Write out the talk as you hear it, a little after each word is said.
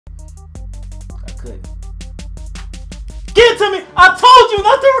couldn't. Get it to me! I told you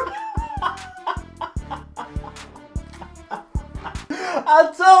not to.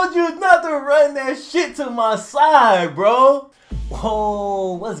 I told you not to run that shit to my side, bro.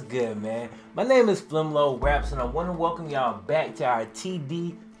 Whoa, what's good, man? My name is FlemLo Raps, and I want to welcome y'all back to our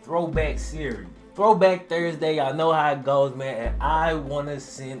TD Throwback series. Throwback Thursday, y'all know how it goes, man. And I want to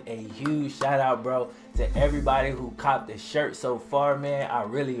send a huge shout out, bro, to everybody who copped the shirt so far, man. I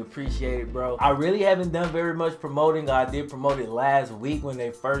really appreciate it, bro. I really haven't done very much promoting. I did promote it last week when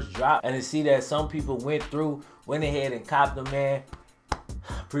they first dropped, and to see that some people went ahead and copped them, man.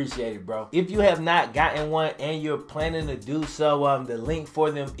 Appreciate it, bro. If you have not gotten one and you're planning to do so, the link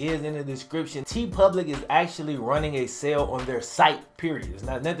for them is in the description. TeePublic is actually running a sale on their site, period. It's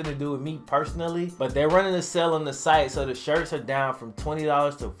not nothing to do with me personally, but they're running a sale on the site, so the shirts are down from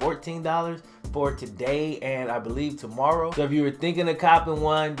 $20 to $14 for today and I believe tomorrow. So if you were thinking of copping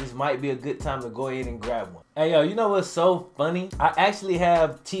one, this might be a good time to go ahead and grab one. Hey, yo, you know what's so funny? I actually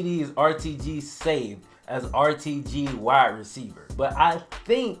have TD's RTG saved as RTG wide receiver, but I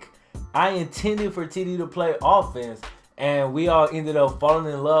think I intended for TD to play offense, and we all ended up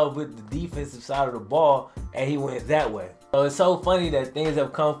falling in love with the defensive side of the ball, and he went that way. So it's so funny that things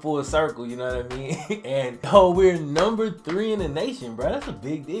have come full circle, you know what I mean? And oh, we're number 3 in the nation, bro. That's a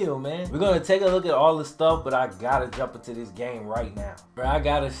big deal, man. We're gonna take a look at all the stuff, but I gotta jump into this game right now. Bro, I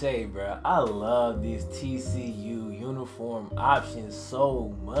gotta say, bro, I love these TCU uniform options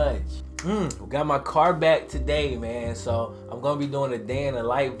so much. We got my car back today, man, so I'm gonna be doing a day in the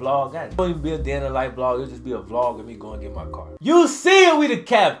life vlog. It won't even be a day in the life vlog, it'll just be a vlog of me going to get my car. You see it, we the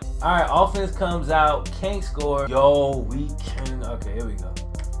captain. All right, offense comes out, can't score. Yo, we can, okay, here we go.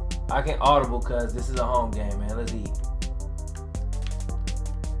 I can audible because this is a home game, man. Let's eat.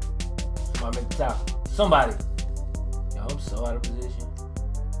 Somebody make the tackle. Somebody. Yo, I'm so out of position.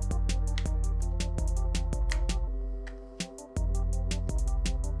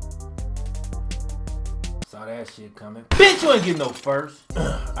 Saw that shit coming. Bitch, you ain't getting no first.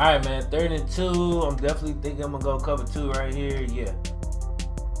 Alright, man. 3rd and 2. I'm definitely thinking I'm gonna go cover 2 right here. Yeah.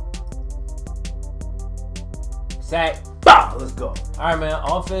 Sack. Bow! Let's go. Alright, man.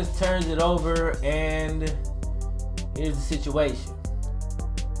 Offense turns it over, and here's the situation.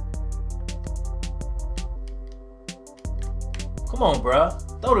 Come on,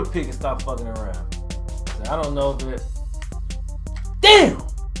 bruh. Throw the pick and stop fucking around. I don't know if it. Damn!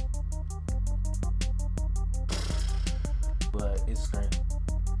 But it's screen.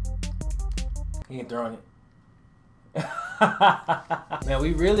 He ain't throwing it. Man,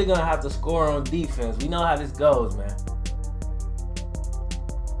 we really gonna have to score on defense. We know how this goes, man.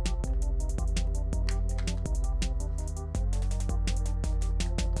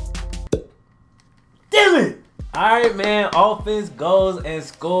 Damn it! Alright, man. Offense goes and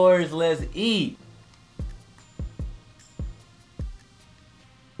scores. Let's eat.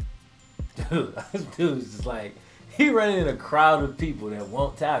 Dude, this dude's just like, he running in a crowd of people that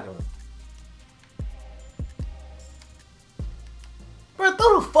won't tackle him. Bro,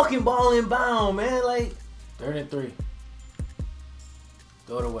 throw the fucking ball in bound, man. Like, 3rd and 3.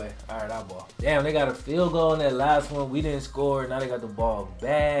 Throw it away. All right, I ball. Damn, they got a field goal in that last one. We didn't score. Now they got the ball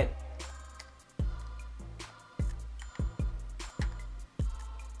back.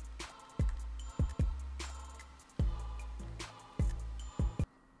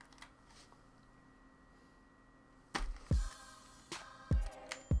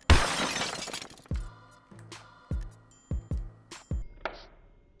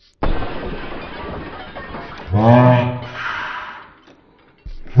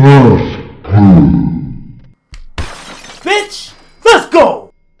 Bitch, let's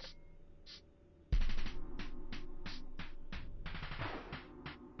go!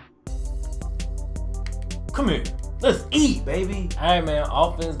 Come here, let's eat, baby. All right, man,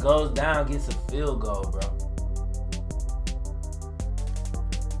 offense goes down, gets a field goal, bro.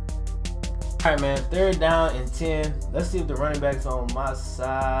 All right, man, 3rd down and 10. Let's see if the running back's on my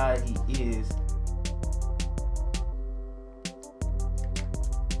side. He is.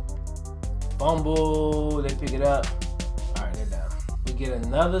 Fumble, they pick it up. All right, they're down. We get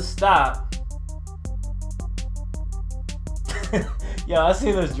another stop. Yo, I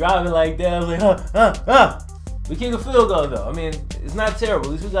seen us driving like that. I was like, We kick a field goal though. I mean, it's not terrible.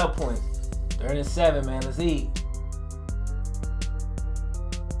 At least we got points. 3rd and 7, man. Let's eat.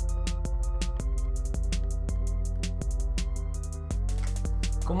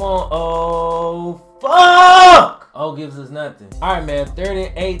 Come on. Oh, fuck! Oh, gives us nothing. All right, man. 3rd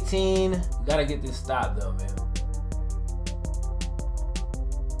and 18. We gotta get this stop though, man.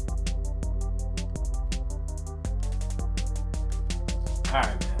 All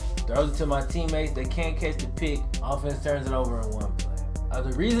right, man. Throws it to my teammates. They can't catch the pick. Offense turns it over in one play.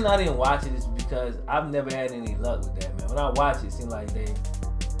 The reason I didn't watch it is because I've never had any luck with that, man. When I watch it, it seems like they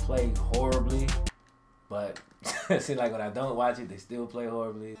play horribly. But it seems like when I don't watch it, they still play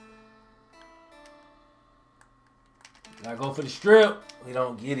horribly. I go for the strip. We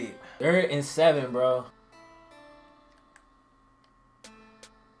don't get it. 3rd and 7, bro.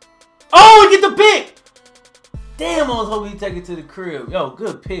 Oh, we get the pick! Damn, I was hoping he'd take it to the crib. Yo,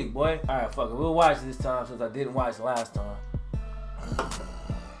 good pick, boy. All right, fuck it. We'll watch this time since I didn't watch last time.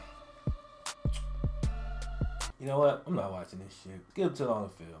 You know what? I'm not watching this shit. Skip it to the on the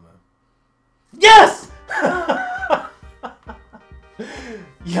field, man. Yes!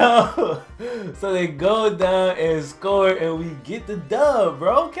 Yo, so they go down and score, and we get the dub,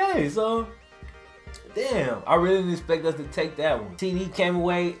 bro. Okay, so damn, I really didn't expect us to take that one. TD came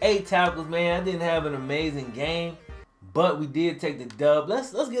away 8 tackles, man. I didn't have an amazing game, but we did take the dub.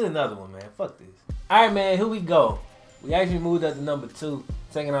 Let's get another one, man. Fuck this. All right, man. Here we go. We actually moved up to number 2,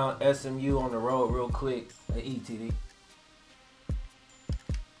 taking on SMU on the road real quick. At ETD.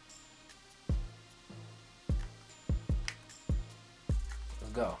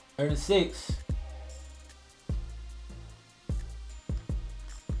 Let's go. 36.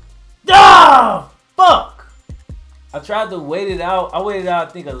 Ah! Fuck! I tried to wait it out. I waited out,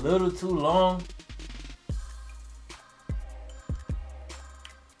 I think, a little too long.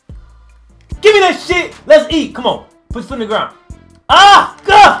 Give me that shit! Let's eat! Come on. Put your foot in the ground. Ah!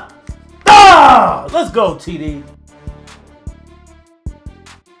 God! Ah! Let's go, TD.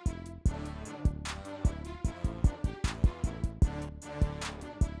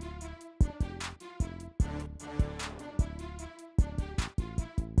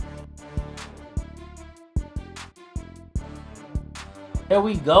 There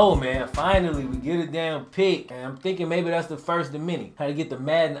we go, man. Finally, we get a damn pick. And I'm thinking maybe that's the first of many. How to get the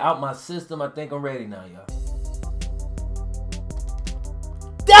Madden out my system. I think I'm ready now, y'all.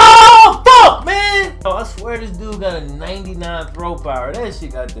 Oh, fuck, man! Oh, I swear this dude got a 99 throw power. That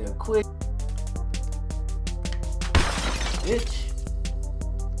shit got there quick. Bitch.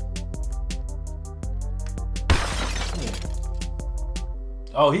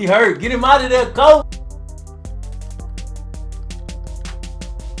 Oh, he hurt. Get him out of there, coach.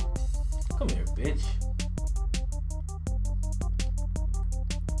 Come here, bitch.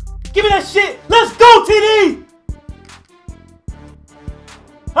 Give me that shit. Let's go, TD.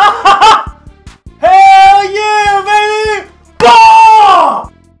 Hell yeah, baby.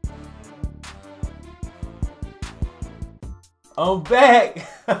 Boom! I'm back.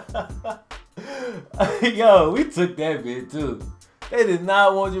 Yo, we took that bit too. They did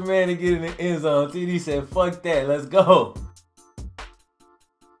not want your man to get in the end zone. TD said, fuck that, let's go.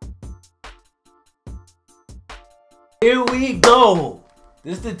 Here we go.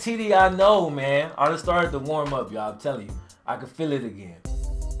 This is the TD I know, man. I just started to warm up, y'all. I'm telling you, I can feel it again.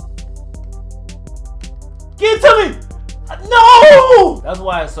 Get it to me! No! That's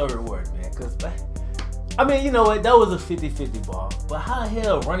why it's so rewarding, man. Because, I mean, you know what? That was a 50-50 ball. But how the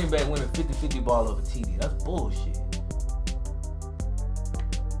hell running back win a 50-50 ball over TD? That's bullshit.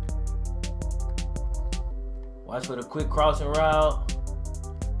 Watch for the quick crossing route.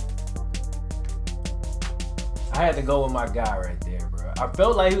 I had to go with my guy right there, bro. I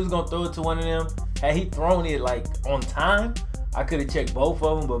felt like he was going to throw it to one of them. Had he thrown it, like, on time, I could have checked both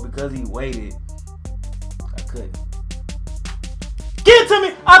of them. But because he waited, I couldn't. Get it to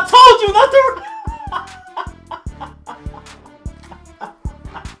me! I told you not to...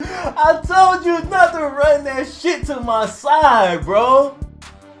 I told you not to run that shit to my side, bro.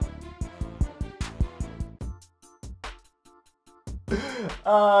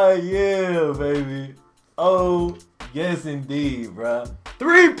 Ah, yeah, baby. Oh, yes, indeed, bro.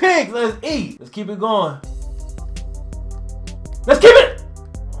 3 picks. Let's eat. Let's keep it going. Let's keep it.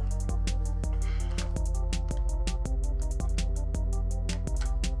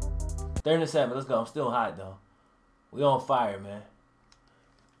 Third and 7. Let's go. I'm still hot, though. We on fire, man.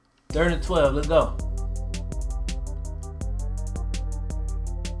 3rd and 12. Let's go.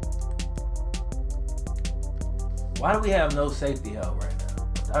 Why do we have no safety help right now?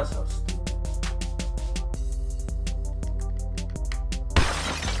 That's so stupid.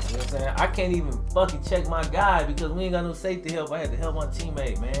 You know what I'm saying? I can't even fucking check my guy because we ain't got no safety help. I had to help my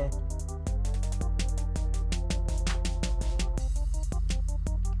teammate, man.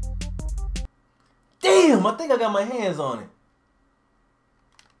 Damn, I think I got my hands on it.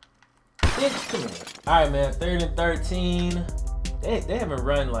 Bitch, come here. All right, man. 3rd and 13. They haven't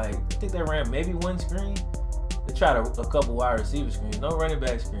run like, I think they ran maybe 1 screen. They tried a couple wide receiver screens. No running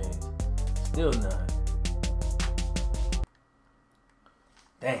back screens. Still none.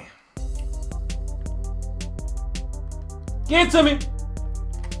 Damn. Get it to me.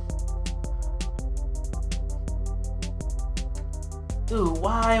 Dude,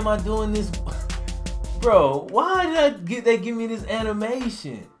 why am I doing this? Bro, why did they give me this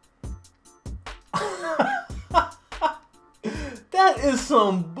animation? That is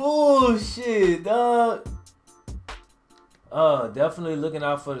some bullshit, dog. Definitely looking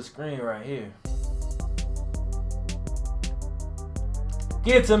out for the screen right here.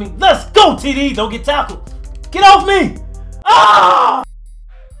 Get it to me. Let's go, TD. Don't get tackled. Get off me. Ah!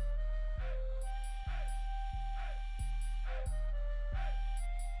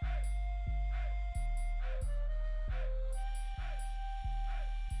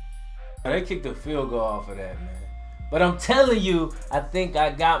 They kicked a field goal off of that, man. But I'm telling you, I think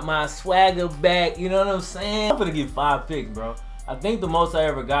I got my swagger back. You know what I'm saying? I'm gonna get 5 picks, bro. I think the most I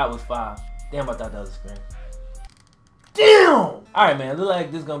ever got was 5. Damn, I thought that was a screen. Damn! All right, man. Look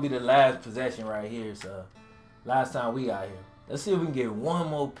like this is gonna be the last possession right here. So, last time we out here. Let's see if we can get one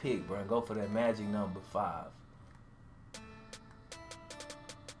more pick, bro, and go for that magic number 5.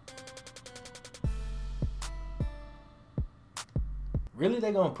 Really?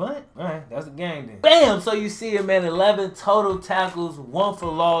 They gonna punt? All right, that's the game then. Bam! So you see him, man. 11 total tackles, 1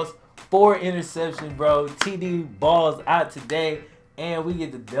 for loss, 4 interceptions, bro. TD balls out today, and we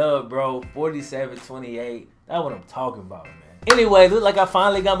get the dub, bro. 47-28. That's what I'm talking about, man. Anyway, look like I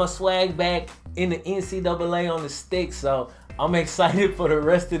finally got my swag back in the NCAA on the stick, so I'm excited for the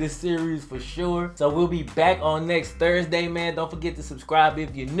rest of this series for sure. So we'll be back on next Thursday, man. Don't forget to subscribe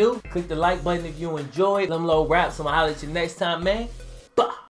if you're new. Click the like button if you enjoyed. FlemLo Raps. I'm gonna holler at you next time, man. Bah!